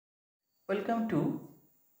Welcome to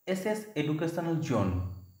SS Educational Zone.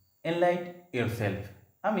 Enlighten yourself.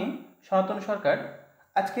 আমি সনাতন সরকার।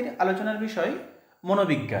 আজকের আলোচনার বিষয়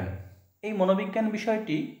মনোবিজ্ঞান। এই মনোবিজ্ঞান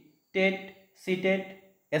বিষয়টি টেট, সিটেট,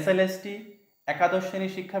 SLST, একাদশ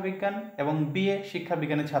শ্রেণীর শিক্ষাবিজ্ঞান এবং BA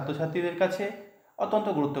শিক্ষাবিজ্ঞানের ছাত্রছাত্রীদের কাছে অত্যন্ত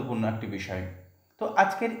গুরুত্বপূর্ণ একটি বিষয়। তো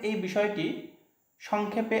আজকের এই বিষয়টি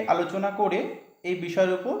সংক্ষেপে আলোচনা করে এই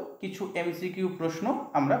বিষয়ের উপর কিছু MCQ প্রশ্ন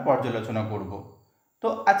আমরা পর্যালোচনা করব। তো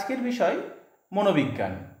আজকের বিষয়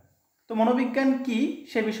মনোবিজ্ঞান। তো মনোবিজ্ঞান কি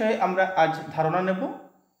সে বিষয়ে আমরা আজ ধারণা নেব।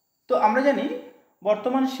 তো আমরা জানি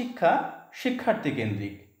বর্তমান শিক্ষা শিক্ষার্থী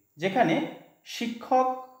কেন্দ্রিক, যেখানে শিক্ষক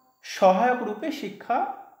সহায়ক রূপে শিক্ষা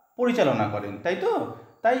পরিচালনা করেন, তাই তো?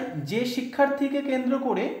 তাই যে শিক্ষার্থীকে কেন্দ্র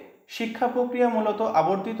করে শিক্ষা প্রক্রিয়া মূলত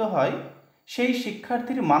আবর্তিত হয়, সেই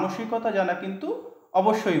শিক্ষার্থীর মানসিকতা জানা কিন্তু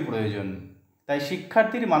অবশ্যই প্রয়োজন। তাই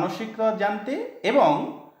শিক্ষার্থীর মানসিকতা জানতে এবং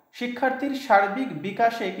শিক্ষার্থীর সার্বিক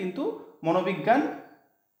বিকাশে কিন্তু মনোবিজ্ঞান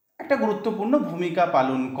একটা গুরুত্বপূর্ণ ভূমিকা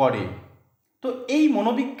পালন করে। তো এই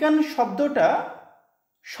মনোবিজ্ঞান শব্দটা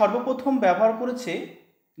সর্বপ্রথম ব্যবহার করেছে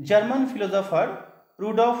জার্মান ফিলোসফার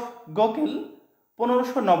রুডলফ গোকেল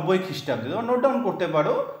 1590 খ্রিস্টাব্দে। নোট ডাউন করতে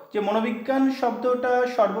পারো যে মনোবিজ্ঞান শব্দটা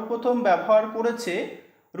সর্বপ্রথম ব্যবহার করেছে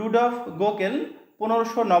রুডলফ গোকেল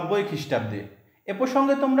 1590 খ্রিস্টাব্দে। এ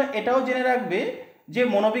প্রসঙ্গে তোমরা এটাও জেনে রাখবে যে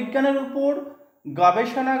মনোবিজ্ঞানের উপর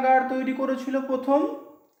গবেষণাগার তৈরি করেছিল প্রথম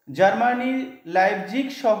জার্মানির লাইপজিগ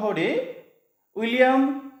শহরে উইলিয়াম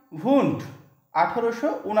ভুন্ট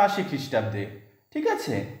 1879 খ্রিস্টাব্দে। ঠিক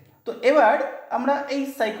আছে, তো এবার আমরা এই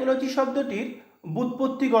সাইকোলজি শব্দটির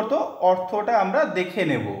ব্যুৎপত্তিগত অর্থটা আমরা দেখে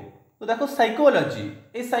নেব। তো দেখো, সাইকোলজি,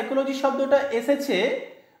 এই সাইকোলজি শব্দটা এসেছে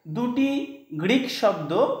দুটি গ্রিক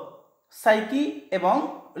শব্দ সাইকি এবং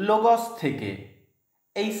লোগস থেকে।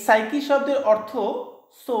 এই সাইকি শব্দের অর্থ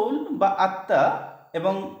সোল বা আত্মা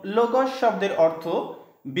এবং লোগস শব্দের অর্থ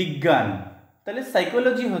বিজ্ঞান। তাহলে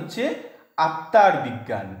সাইকোলজি হচ্ছে আত্মার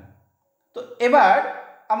বিজ্ঞান। তো এবার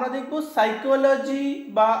আমরা দেখব সাইকোলজি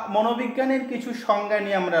বা মনোবিজ্ঞানের কিছু সংজ্ঞা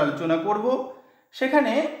নিয়ে আমরা আলোচনা করব।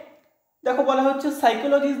 সেখানে দেখো বলা হচ্ছে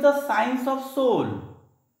psychology is the science of soul.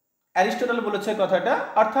 Aristotle বলেছে কথাটা,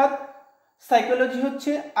 অর্থাৎ সাইকোলজি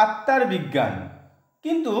হচ্ছে আত্মার বিজ্ঞান।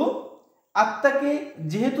 কিন্তু আত্মাকে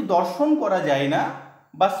যেহেতু দর্শন করা যায় না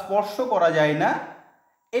বা স্পর্শ করা যায় না,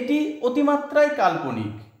 এটি অতিমাত্রায়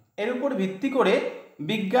কাল্পনিক। এর উপর ভিত্তি করে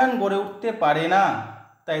বিজ্ঞান গড়ে উঠতে পারে না।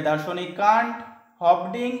 তাই দার্শনিক কান্ট,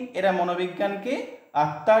 হবডিং এরা মনোবিজ্ঞানকে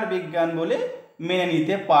আত্মার বিজ্ঞান বলে মেনে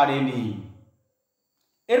নিতে পারেনি।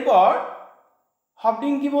 এরপর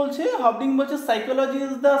হবডিং কি বলছে? হবডিং বলছে psychology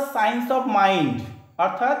is the science of mind,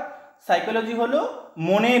 অর্থাৎ সাইকোলজি হলো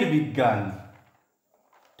মনের বিজ্ঞান।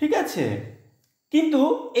 ঠিক আছে, কিন্তু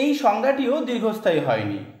এই সংজ্ঞাটিও দীর্ঘস্থায়ী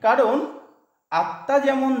হয়নি, কারণ আত্মা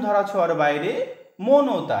যেমন ধরাছোঁয়ার বাইরে,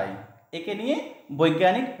 মনও তাই। একে নিয়ে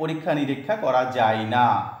বৈজ্ঞানিক পরীক্ষা নিরীক্ষা করা যায় না।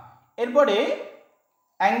 এরপরে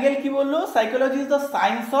অ্যাঙ্গেল কি বললো? Psychology is the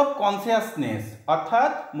science of consciousness,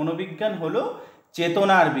 অর্থাৎ মনোবিজ্ঞান হলো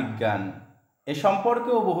চেতনার বিজ্ঞান। এ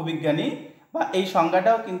সম্পর্কেও বহুবিজ্ঞানী বা এই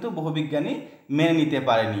সংজ্ঞাটাও কিন্তু বহুবিজ্ঞানী মেনে নিতে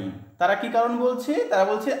পারেনি। তারা কি কারণ বলছে? তারা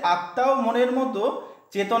বলছে আত্মাও মনের মতো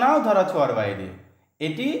চেতনাও ধরাছোঁয়ার বাইরে,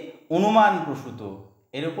 এটি অনুমান প্রসূত,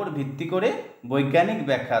 এর উপর ভিত্তি করে বৈজ্ঞানিক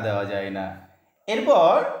ব্যাখ্যা দেওয়া যায় না।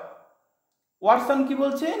 এরপর ওয়াটসন কি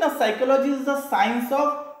বলছে না, psychology is the science of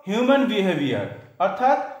human behaviour,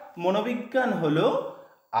 অর্থাৎ মনোবিজ্ঞান হলো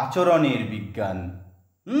আচরণের বিজ্ঞান,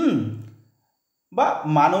 বা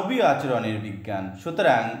মানবীয় আচরণের বিজ্ঞান।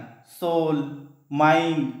 সুতরাং সোল,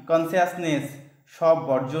 মাইন্ড, কনসিয়াসনেস সব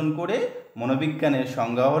বর্জন করে মনোবিজ্ঞানের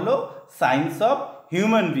সংজ্ঞা হলো সায়েন্স অফ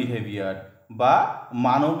হিউম্যান বিহেভিয়ার বা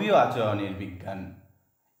মানবীয় আচরণের বিজ্ঞান।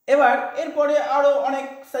 এবার এরপরে আরও অনেক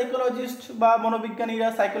সাইকোলজিস্ট বা মনোবিজ্ঞানীরা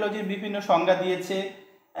সাইকোলজির বিভিন্ন সংজ্ঞা দিয়েছে।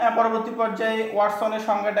 পরবর্তী পর্যায়ে ওয়াটসনের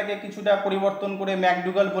সংজ্ঞাটাকে কিছুটা পরিবর্তন করে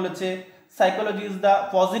ম্যাকডুগাল বলেছে psychology is the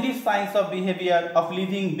positive science of behaviour of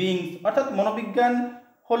living beings, অর্থাৎ মনোবিজ্ঞান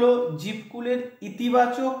হলো জীবকুলের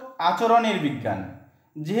ইতিবাচক আচরণের বিজ্ঞান।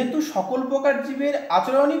 যেহেতু সকল প্রকার জীবের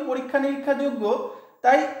আচরণই পরীক্ষা নিরীক্ষাযোগ্য,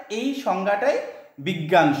 তাই এই সংজ্ঞাটাই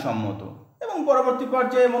বিজ্ঞানসম্মত। এবং পরবর্তী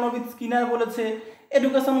পর্যায়ে মনোবিদ স্কিনার বলেছে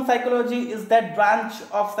education psychology is that branch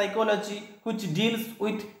of psychology which deals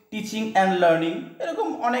with teaching and learning. এরকম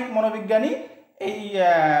অনেক মনোবিজ্ঞানী এই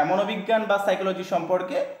মনোবিজ্ঞান বা সাইকোলজি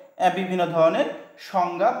সম্পর্কে বিভিন্ন ধরনের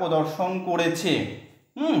সংজ্ঞা প্রদর্শন করেছে।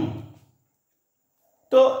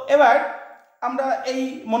 তো এবার আমরা এই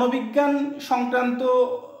মনোবিজ্ঞান সংক্রান্ত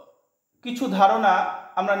কিছু ধারণা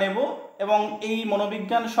আমরা নেব এবং এই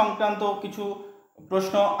মনোবিজ্ঞান সংক্রান্ত কিছু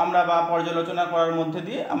প্রশ্ন আমরা বা পর্যালোচনা করার মধ্যে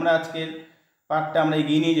দিয়ে আমরা আজকের পাঠটা আমরা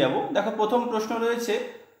এগিয়ে নিয়ে যাব। দেখো, প্রথম প্রশ্ন রয়েছে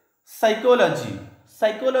সাইকোলজি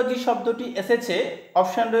সাইকোলজি শব্দটি এসেছে,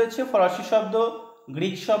 অপশান রয়েছে ফরাসি শব্দ,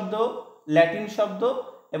 গ্রিক শব্দ, ল্যাটিন শব্দ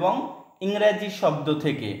এবং ইংরেজি শব্দ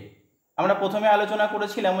থেকে। আমরা প্রথমে আলোচনা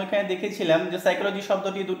করেছিলাম, ওইখানে দেখেছিলাম যে সাইকোলজি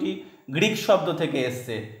শব্দটি দুটি গ্রিক শব্দ থেকে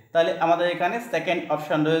এসছে। তাহলে আমাদের এখানে সেকেন্ড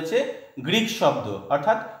অপশান রয়েছে গ্রিক শব্দ,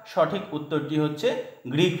 অর্থাৎ সঠিক উত্তরটি হচ্ছে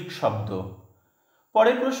গ্রিক শব্দ।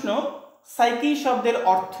 পরের প্রশ্ন, সাইকি শব্দের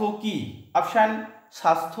অর্থ কি? অপশান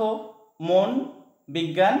স্বাস্থ্য, মন,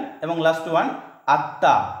 বিজ্ঞান এবং লাস্ট ওয়ান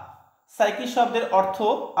আত্মা। সাইকি শব্দের অর্থ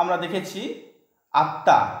আমরা দেখেছি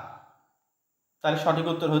আত্মা, তাহলে সঠিক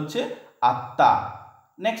উত্তর হচ্ছে আত্মা।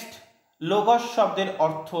 নেক্সট, লোগস শব্দের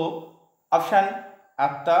অর্থ অপশান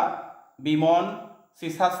আত্মা, বি মন, সি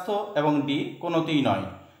স্বাস্থ্য এবং ডি কোনোটিই নয়।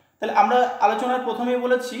 তাহলে আমরা আলোচনার প্রথমেই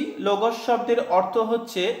বলেছি লোগস শব্দের অর্থ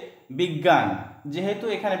হচ্ছে বিজ্ঞান। যেহেতু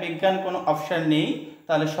এখানে বিজ্ঞান কোনো অপশান নেই,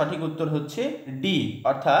 তাহলে সঠিক উত্তর হচ্ছে ডি,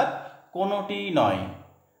 অর্থাৎ কোনোটিই নয়।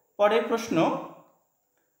 পরের প্রশ্ন,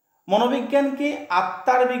 মনোবিজ্ঞানকে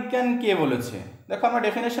আত্মার বিজ্ঞান কে বলেছে? দেখো, আমরা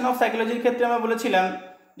ডেফিনেশন অফ সাইকোলজির ক্ষেত্রে আমরা বলেছিলাম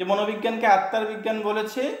যে মনোবিজ্ঞানকে আত্মার বিজ্ঞান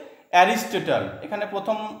বলেছে অ্যারিস্টটল। এখানে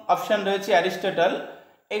প্রথম অপশান রয়েছে অ্যারিস্টটল।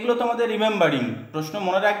 এগুলো তোমাদের রিমেম্বারিং প্রশ্ন,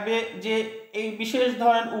 মনে রাখবে যে এই বিশেষ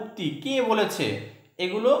ধরনের উক্তি কে বলেছে,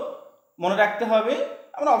 এগুলো মনে রাখতে হবে।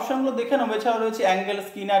 আমরা অপশানগুলো দেখে নেবো। এছাড়াও রয়েছে অ্যাঙ্গেল,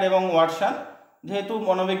 স্কিনার এবং ওয়াটসন। যেহেতু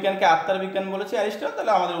মনোবিজ্ঞানকে আত্মার বিজ্ঞান বলেছে অ্যারিস্টটল,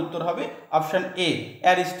 তাহলে আমাদের উত্তর হবে অপশান এ,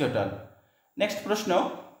 অ্যারিস্টটল। নেক্সট প্রশ্ন,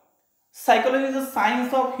 psychology is the science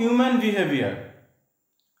of human behaviour.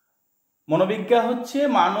 মনোবিজ্ঞান হচ্ছে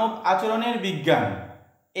মানব আচরণের বিজ্ঞান,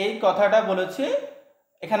 এই কথাটা বলেছে।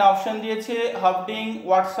 এখানে অপশান দিয়েছে হফডিং,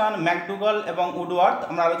 ওয়াটসন, ম্যাকডুগাল এবং উডওয়ার্থ।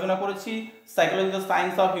 আমরা আলোচনা করেছি psychology is the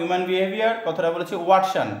science of human behaviour, কথাটা বলেছে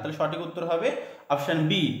ওয়াটসন, তাহলে সঠিক উত্তর হবে অপশান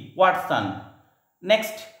বি, ওয়াটসন।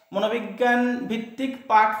 নেক্সট, মনোবিজ্ঞান ভিত্তিক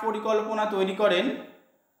পাঠ পরিকল্পনা তৈরি করেন।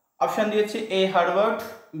 অপশান দিয়েছে এ Herbert,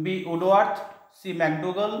 B Woodworth, C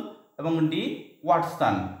McDougall এবং ডি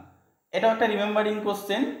ওয়াটসন। এটাও একটা রিমেম্বারিং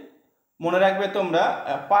কোশ্চেন, মনে রাখবে তোমরা।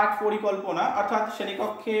 পাঠ পরিকল্পনা অর্থাৎ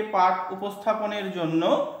শ্রেণীকক্ষে পাঠ উপস্থাপনের জন্য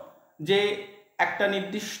যে একটা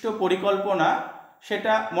নির্দিষ্ট পরিকল্পনা,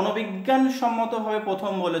 সেটা মনোবিজ্ঞান সম্মতভাবে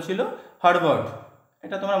প্রথম বলেছিল হার্বার্ট।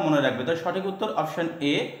 এটা তোমরা মনে রাখবে। তার সঠিক উত্তর অপশান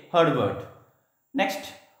এ, হার্বার্ট। নেক্সট,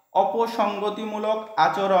 অপসঙ্গতিমূলক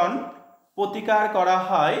আচরণ প্রতিকার করা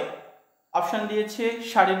হয়। অপশান দিয়েছে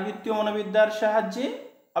শারীরবৃত্তীয় মনোবিদ্যার সাহায্যে,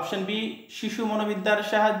 অপশান বি শিশু মনোবিদ্যার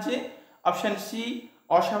সাহায্যে, অপশান সি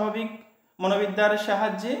অস্বাভাবিক মনোবিদ্যার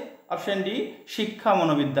সাহায্যে, অপশান ডি শিক্ষা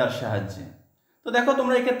মনোবিদ্যার সাহায্যে। তো দেখো,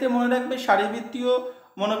 তোমরা এক্ষেত্রে মনে রাখবে শারীরবৃত্তীয়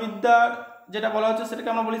মনোবিদ্যার যেটা বলা হচ্ছে সেটাকে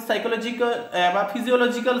আমরা বলি সাইকোলজিক্যাল বা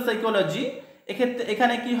ফিজিওলজিক্যাল সাইকোলজি। এক্ষেত্রে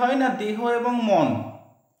এখানে কি হয় না, দেহ এবং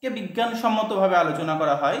মনকে বিজ্ঞানসম্মতভাবে আলোচনা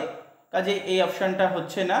করা হয়, কাজে এই অপশানটা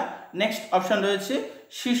হচ্ছে না। নেক্সট অপশান রয়েছে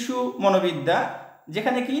শিশু মনোবিদ্যা,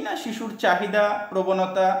 যেখানে কি না শিশুর চাহিদা,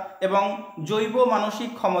 প্রবণতা এবং জৈব মানসিক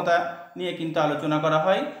ক্ষমতা নিয়ে কিন্তু আলোচনা করা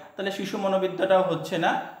হয়, তাহলে শিশু মনোবিদ্যাটাও হচ্ছে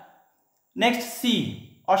না। নেক্সট সি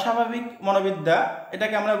অস্বাভাবিক মনোবিদ্যা,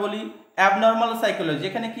 এটাকে আমরা বলি অ্যাবনর্মাল সাইকোলজি।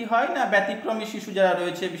 এখানে কি হয় না, ব্যতিক্রমী শিশু যারা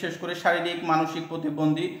রয়েছে, বিশেষ করে শারীরিক মানসিক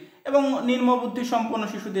প্রতিবন্ধী এবং নিম্নবুদ্ধি সম্পন্ন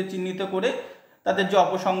শিশুদের চিহ্নিত করে তাদের যে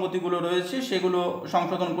অপসঙ্গতিগুলো রয়েছে সেগুলো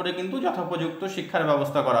সংশোধন করে কিন্তু যথোপযুক্ত শিক্ষার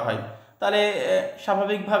ব্যবস্থা করা হয়। তাহলে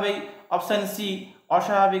স্বাভাবিকভাবেই অপশান সি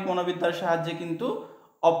অস্বাভাবিক মনোবিদ্যার সাহায্যে কিন্তু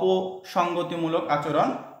অপসঙ্গতিমূলক আচরণ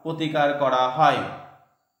প্রতিকার করা হয়।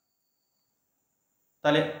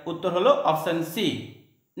 তাহলে উত্তর হলো অপশান সি।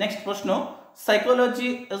 নেক্সট প্রশ্ন, psychology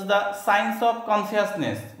is the science of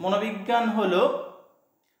consciousness. মনোবিজ্ঞান হলো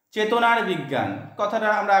চেতনার বিজ্ঞান, কথাটা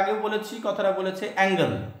আমরা আগেও বলেছি, কথাটা বলেছে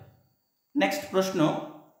অ্যাঙ্গেল। নেক্সট প্রশ্ন,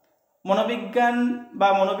 মনোবিজ্ঞান বা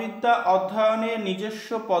মনোবিদ্যা অধ্যয়নের নিজস্ব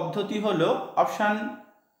পদ্ধতি হলো অপশান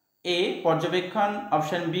এ পর্যবেক্ষণ,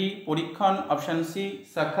 অপশান বি পরীক্ষণ, অপশান সি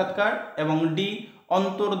সাক্ষাৎকার এবং ডি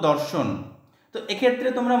অন্তর্দর্শন। তো এক্ষেত্রে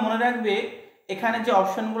তোমরা মনে রাখবে এখানে যে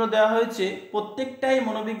অপশানগুলো দেওয়া হয়েছে প্রত্যেকটাই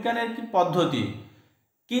মনোবিজ্ঞানের কি পদ্ধতি,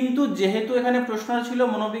 কিন্তু যেহেতু এখানে প্রশ্ন ছিল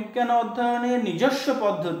মনোবিজ্ঞান অধ্যয়নের নিজস্ব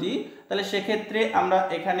পদ্ধতি, তাহলে সেক্ষেত্রে আমরা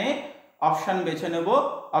এখানে অপশান বেছে নেব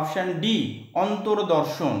অপশান ডি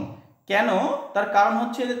অন্তর্দর্শন। কেন? তার কারণ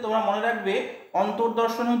হচ্ছে তোমরা মনে রাখবে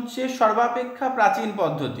অন্তর্দর্শন হচ্ছে সর্বাপেক্ষা প্রাচীন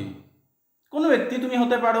পদ্ধতি। কোনো ব্যক্তি, তুমি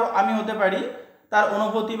হতে পারো, আমি হতে পারি, তার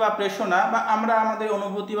অনুভূতি বা প্রেষণা বা আমরা আমাদের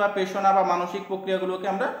অনুভূতি বা প্রেষণা বা মানসিক প্রক্রিয়াগুলোকে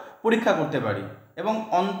আমরা পরীক্ষা করতে পারি, এবং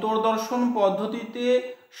অন্তর্দর্শন পদ্ধতিতে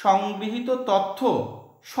সংগৃহীত তথ্য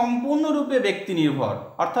সম্পূর্ণরূপে ব্যক্তি নির্ভর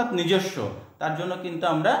অর্থাৎ নিজস্ব। তার জন্য কিন্তু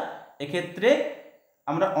আমরা এক্ষেত্রে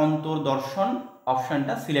অন্তর্দর্শন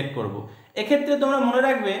অপশানটা সিলেক্ট করব। এক্ষেত্রে তোমরা মনে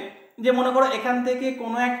রাখবে যে মনে করো এখান থেকে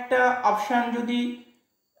কোনো একটা অপশান যদি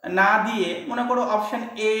না দিয়ে, মনে করো অপশান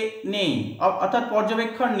এ নেই অর্থাৎ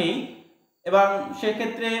পর্যবেক্ষণ নেই, এবং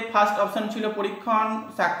সেক্ষেত্রে ফার্স্ট অপশান ছিল পরীক্ষণ,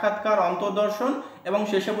 সাক্ষাৎকার, অন্তর্দর্শন এবং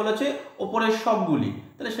শেষে বলেছে ওপরের সবগুলি।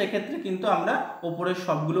 তাহলে সেক্ষেত্রে কিন্তু আমরা ওপরের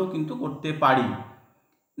সবগুলোও কিন্তু করতে পারি।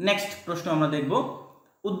 নেক্সট প্রশ্ন আমরা দেখব,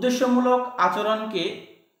 উদ্দেশ্যমূলক আচরণকে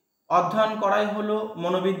অধ্যয়ন করাই হলো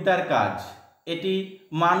মনোবিদ্যার কাজ, এটি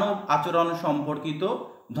মানব আচরণ সম্পর্কিত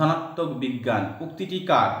ধনাত্মক বিজ্ঞান। উক্তিটি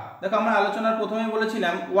কার? দেখো আমরা আলোচনার প্রথমেই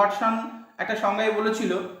বলেছিলাম ওয়াটসন একটা সংজ্ঞায়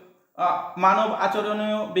বলেছিল মানব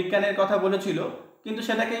আচরণীয় বিজ্ঞানের কথা বলেছিল, কিন্তু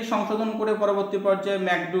সেটাকে সংশোধন করে পরবর্তী পর্যায়ে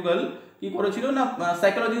ম্যাকডুগাল কি করেছিল না,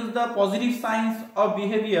 psychology is the positive science of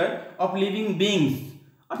behaviour of living beings,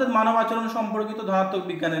 অর্থাৎ মানব আচরণ সম্পর্কিত ধনাত্মক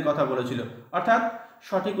বিজ্ঞানের কথা বলেছিল। অর্থাৎ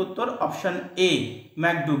সঠিক উত্তর option A,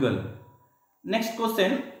 McDougall. Next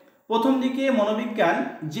question, প্রথম দিকে মনোবিজ্ঞান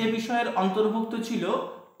যে বিষয়ের অন্তর্ভুক্ত ছিল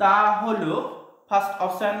তা হলো ফার্স্ট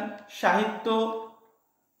অপশন সাহিত্য,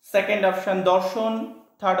 সেকেন্ড অপশন দর্শন,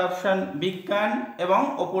 থার্ড অপশন বিজ্ঞান এবং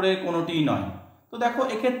ওপরের কোনোটিই নয়। তো দেখো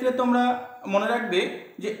এক্ষেত্রে তোমরা মনে রাখবে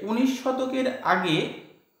যে 19 শতকের আগে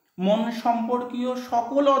মন সম্পর্কীয়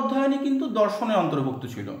সকল অধ্যয়নই কিন্তু দর্শনের অন্তর্ভুক্ত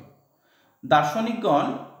ছিল। দার্শনিকগণ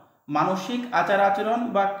মানসিক আচার আচরণ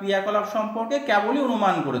বা ক্রিয়াকলাপ সম্পর্কে কেবলই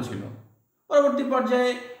অনুমান করেছিল। পরবর্তী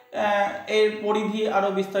পর্যায়ে এর পরিধি আরও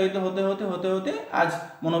বিস্তারিত হতে হতে হতে হতে আজ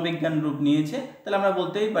মনোবিজ্ঞান রূপ নিয়েছে। তাহলে আমরা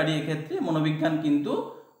বলতেই পারি এক্ষেত্রে মনোবিজ্ঞান কিন্তু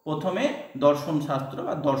প্রথমে দর্শন শাস্ত্র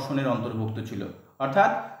বা দর্শনের অন্তর্ভুক্ত ছিল,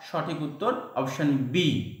 অর্থাৎ সঠিক উত্তর অপশন বি।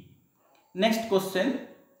 নেক্সট কোশ্চেন,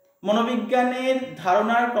 মনোবিজ্ঞানের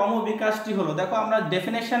ধারণার ক্রমবিকাশটি হলো, দেখো আমরা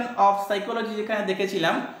ডেফিনেশন অফ সাইকোলজি যেখানে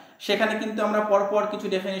দেখেছিলাম সেখানে কিন্তু আমরা পরপর কিছু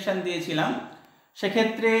ডেফিনেশন দিয়েছিলাম।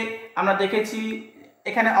 সেক্ষেত্রে আমরা দেখেছি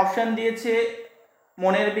এখানে অপশান দিয়েছে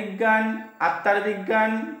মনের বিজ্ঞান, আত্মার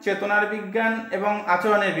বিজ্ঞান, চেতনার বিজ্ঞান এবং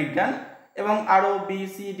আচরণের বিজ্ঞান, এবং আরও বি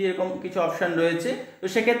সি ডি এরকম কিছু অপশান রয়েছে। তো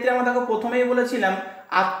সেক্ষেত্রে আমরা দেখো প্রথমেই বলেছিলাম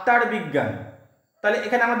আত্মার বিজ্ঞান। তাহলে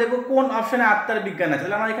এখানে আমরা দেখব কোন অপশানে আত্মার বিজ্ঞান আছে।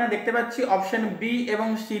 তাহলে আমরা এখানে দেখতে পাচ্ছি অপশান বি এবং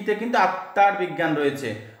সিতে কিন্তু আত্মার বিজ্ঞান রয়েছে,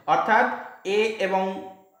 অর্থাৎ এ এবং,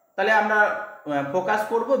 তাহলে আমরা ফোকাস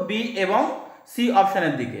করব বি এবং সি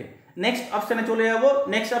অপশানের দিকে। নেক্সট অপশানে চলে যাব,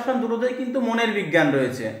 নেক্সট অপশান দুটোতেই কিন্তু মনের বিজ্ঞান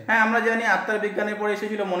রয়েছে। হ্যাঁ, আমরা জানি আত্মার বিজ্ঞানের পরে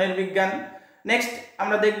এসেছিল মনের বিজ্ঞান। নেক্সট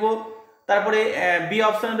আমরা দেখব তারপরে বি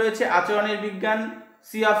অপশানে রয়েছে আচরণের বিজ্ঞান,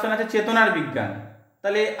 সি অপশান আছে চেতনার বিজ্ঞান।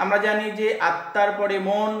 তাহলে আমরা জানি যে আত্মার পরে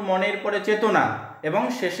মন, মনের পরে চেতনা এবং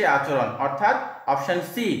শেষে আচরণ, অর্থাৎ অপশান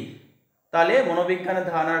সি। তাহলে মনোবিজ্ঞানের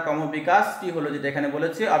ধারণার ক্রমবিকাশটি হলো যেটা এখানে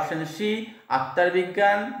বলেছে অপশান সি, আত্মার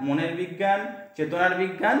বিজ্ঞান, মনের বিজ্ঞান, চেতনার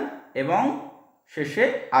বিজ্ঞান এবং শেষে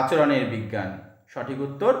আচরণের বিজ্ঞান। সঠিক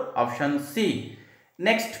উত্তর অপশান সি।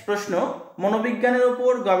 নেক্সট প্রশ্ন, মনোবিজ্ঞানের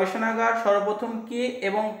উপর গবেষণাগার সর্বপ্রথম কে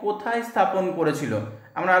এবং কোথায় স্থাপন করেছিল?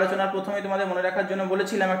 আমরা আলোচনার প্রথমে তোমাদের মনে রাখার জন্য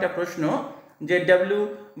বলেছিলাম একটা প্রশ্ন যে ডব্লিউ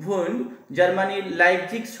ভুন্ড জার্মানির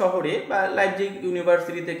লাইপজিগ শহরে বা লাইপজিগ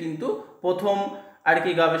ইউনিভার্সিটিতে কিন্তু প্রথম আর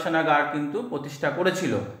কি গবেষণাগার কিন্তু প্রতিষ্ঠা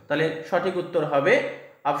করেছিল। তাহলে সঠিক উত্তর হবে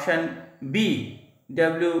অপশান বি,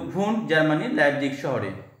 ডব্লিউ ভুন্ড জার্মানির লাইপজিগ শহরে।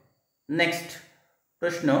 নেক্সট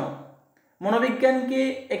প্রশ্ন, মনোবিজ্ঞানকে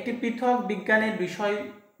একটি পৃথক বিজ্ঞানের বিষয়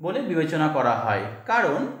বলে বিবেচনা করা হয়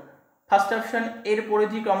কারণ ফার্স্ট অপশান এর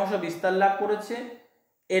পরিধি ক্রমশ বিস্তার লাভ করেছে,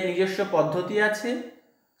 এর নিজস্ব পদ্ধতি আছে,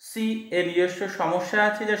 সি এর নিজস্ব সমস্যা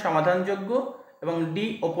আছে যা সমাধানযোগ্য, এবং ডি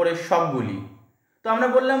ওপরের সবগুলি। তো আমরা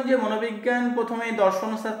বললাম যে মনোবিজ্ঞান প্রথমে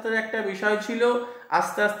দর্শনশাস্ত্রের একটা বিষয় ছিল,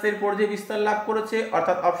 আস্তে আস্তে এর পরিধি বিস্তার লাভ করেছে,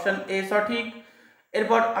 অর্থাৎ অপশান এ সঠিক।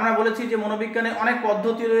 এরপর আমরা বলেছি যে মনোবিজ্ঞানে অনেক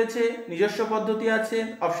পদ্ধতি রয়েছে, নিজস্ব পদ্ধতি আছে,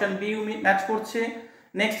 অপশান বি ম্যাচ করছে।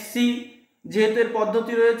 নেক্সট সি, যেহেতু এর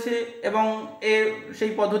পদ্ধতি রয়েছে এবং এর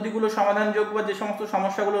সেই পদ্ধতিগুলো সমাধানযোগ্য বা যে সমস্ত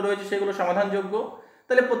সমস্যাগুলো রয়েছে সেগুলো সমাধানযোগ্য,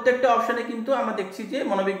 তাহলে প্রত্যেকটা অপশানে কিন্তু আমরা দেখছি যে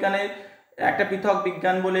মনোবিজ্ঞানের একটা পৃথক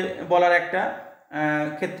বিজ্ঞান বলে বলার একটা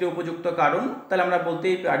ক্ষেত্রে উপযুক্ত কারণ। তাহলে আমরা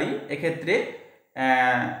বলতেই পারি এক্ষেত্রে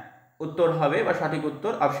উত্তর হবে বা সঠিক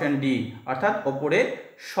উত্তর অপশান ডি, অর্থাৎ ওপরের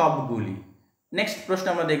সবগুলি। নেক্সট প্রশ্ন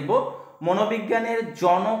আমরা দেখব, মনোবিজ্ঞানের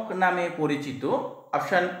জনক নামে পরিচিত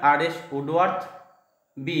অপশান আর এস উডওয়ার্থ,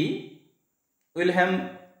 বি উইলহেম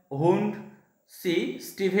হুন্ড, সি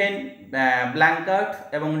স্টিভেন ব্ল্যাঙ্কার্ট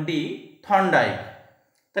এবং ডি থর্নডাইক।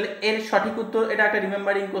 তাহলে এর সঠিক উত্তর, এটা একটা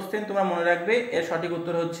রিমেম্বারিং কোশ্চেন, তোমরা মনে রাখবে এর সঠিক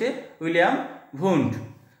উত্তর হচ্ছে উইলিয়াম ভুন্ড।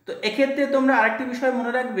 তো এক্ষেত্রে তোমরা আরেকটি বিষয়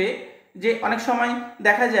মনে রাখবে যে অনেক সময়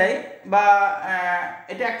দেখা যায় বা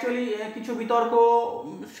এটা অ্যাকচুয়ালি কিছু বিতর্ক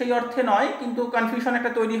সেই অর্থে নয় কিন্তু কনফিউশন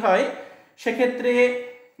একটা তৈরি হয়। সেক্ষেত্রে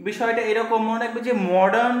বিষয়টা এরকম মনে রাখবে যে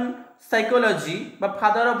মডার্ন সাইকোলজি বা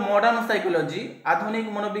ফাদার অফ মডার্ন সাইকোলজি, আধুনিক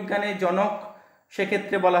মনোবিজ্ঞানের জনক,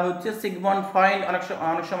 সেক্ষেত্রে বলা হচ্ছে সিগমন্ড ফ্রয়েড। অনেক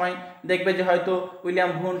সময় দেখবে যে হয়তো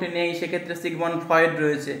উইলিয়াম ভুন্ড নেই, সেক্ষেত্রে সিগমন্ড ফ্রয়েড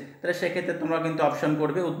রয়েছে। তাহলে সেক্ষেত্রে তোমরা কিন্তু অপশন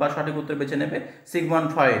করবে বা সঠিক উত্তর বেছে নেবে সিগমন্ড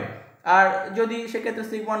ফ্রয়েড। আর যদি সেক্ষেত্রে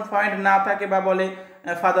সিগমন্ড ফ্রয়েড না থাকে বা বলে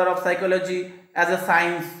father of psychology as a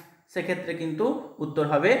science, সেক্ষেত্রে কিন্তু উত্তর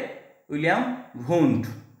হবে উইলিয়াম ভুন্ড।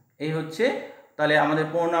 এই হচ্ছে তাহলে আমাদের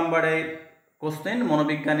 4 নম্বরের কোশ্চেন,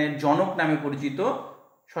 মনোবিজ্ঞানের জনক নামে পরিচিত,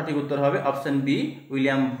 সঠিক উত্তর হবে অপশন বি,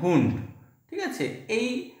 উইলিয়াম ভুন্ড। ঠিক আছে, এই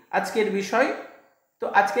আজকের বিষয়। তো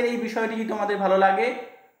আজকের এই বিষয়টি যদি তোমাদের ভালো লাগে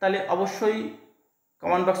তাহলে অবশ্যই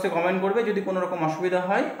কমেন্ট বক্সে কমেন্ট করবে। যদি কোনো রকম অসুবিধা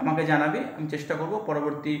হয় আমাকে জানাবে, আমি চেষ্টা করব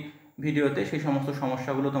পরবর্তী ভিডিওতে সেই সমস্ত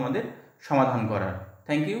সমস্যাগুলো তোমাদের সমাধান করার।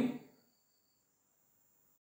 Thank you.